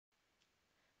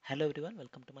Hello everyone,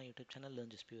 welcome to my YouTube channel Learn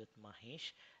GCP with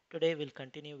Mahesh. Today we'll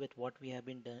continue with what we have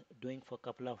been doing for a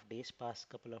couple of days, past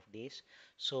couple of days.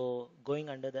 So going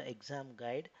under the exam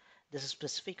guide, there's a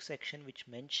specific section which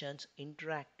mentions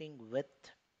interacting with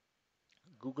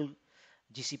Google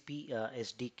GCP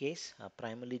SDKs,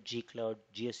 primarily Gcloud,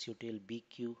 Gsutil,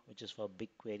 BQ, which is for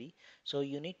BigQuery. So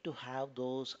you need to have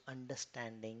those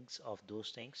understandings of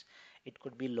those things. It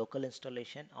could be local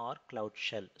installation or Cloud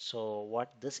Shell. So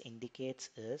what this indicates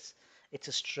is it's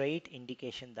a straight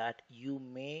indication that you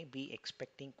may be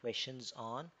expecting questions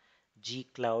on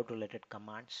Gcloud related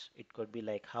commands. It could be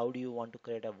like how do you want to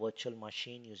create a virtual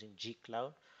machine using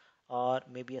Gcloud, or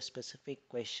maybe a specific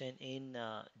question in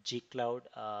Gcloud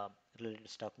related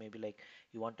stuff. Maybe like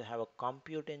you want to have a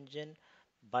compute engine,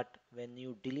 but when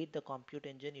you delete the compute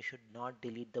engine, you should not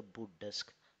delete the boot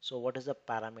disk. So what is the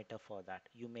parameter for that?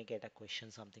 You may get a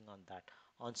question something on that.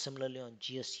 On similarly on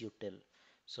Gsutil,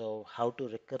 so how to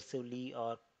recursively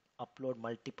or upload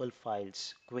multiple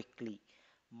files quickly.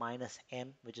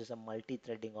 -M, which is a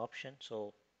multi-threading option.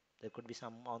 So there could be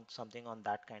something on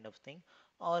that kind of thing,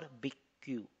 or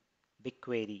BigQ,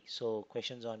 BigQuery. So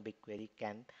questions on BigQuery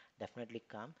can definitely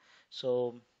come.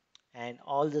 So and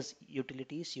all these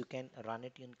utilities you can run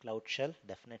it in Cloud Shell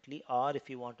definitely, or if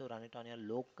you want to run it on your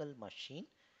local machine,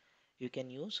 you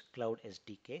can use Cloud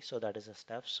SDK. So that is the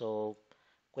stuff. So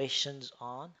questions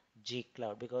on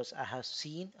Gcloud, because I have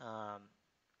seen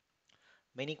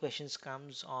many questions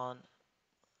comes on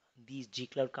these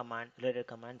Gcloud command related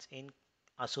commands in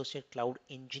associate cloud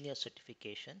engineer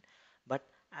certification. But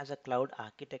as a cloud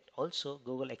architect also,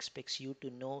 Google expects you to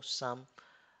know some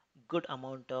good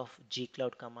amount of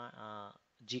Gcloud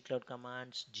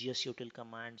commands, Gsutil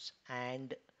commands,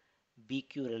 and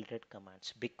BQ related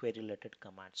commands, BigQuery related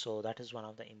commands. So that is one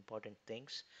of the important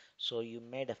things. So you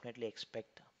may definitely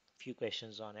expect few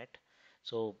questions on it.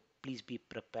 So please be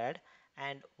prepared.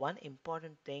 And one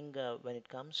important thing when it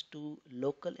comes to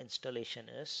local installation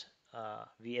is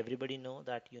we everybody know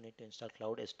that you need to install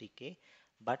Cloud SDK,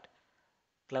 but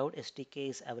Cloud SDK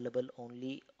is available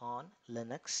only on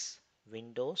Linux,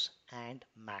 Windows, and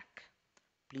Mac.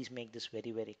 Please make this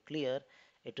very clear.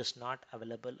 It is not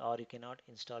available, or you cannot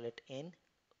install it in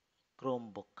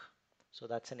Chromebook. So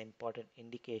that's an important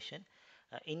indication.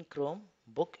 In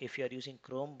Chromebook, if you are using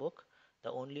Chromebook,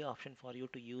 the only option for you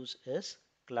to use is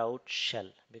Cloud Shell,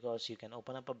 because you can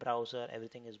open up a browser,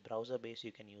 everything is browser based,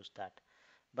 you can use that.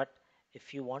 But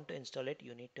if you want to install it,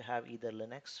 you need to have either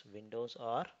Linux, Windows,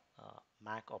 or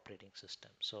Mac operating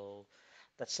system. So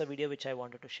that's the video which I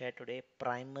wanted to share today,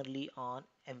 primarily on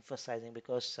emphasizing,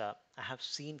 because I have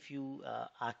seen few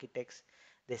architects,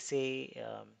 they say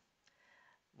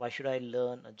why should I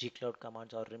learn Gcloud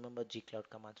commands or remember Gcloud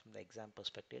commands from the exam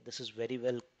perspective. This is very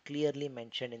well clearly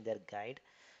mentioned in their guide.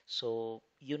 So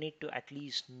you need to at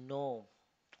least know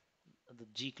the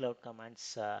Gcloud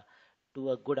commands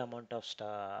to a good amount of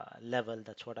level.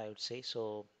 That's what I would say.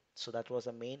 So that was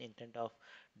the main intent of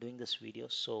doing this video.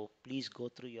 So please go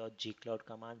through your Gcloud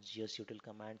commands, Gsutil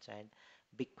commands, and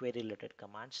BigQuery related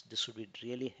commands. This would be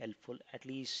really helpful. At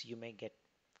least you may get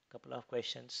a couple of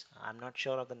questions. I'm not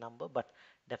sure of the number, but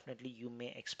definitely you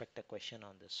may expect a question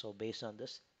on this. So based on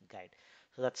this guide.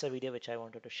 So that's a video which I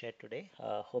wanted to share today.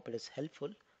 Hope it is helpful.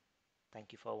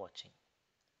 Thank you for watching.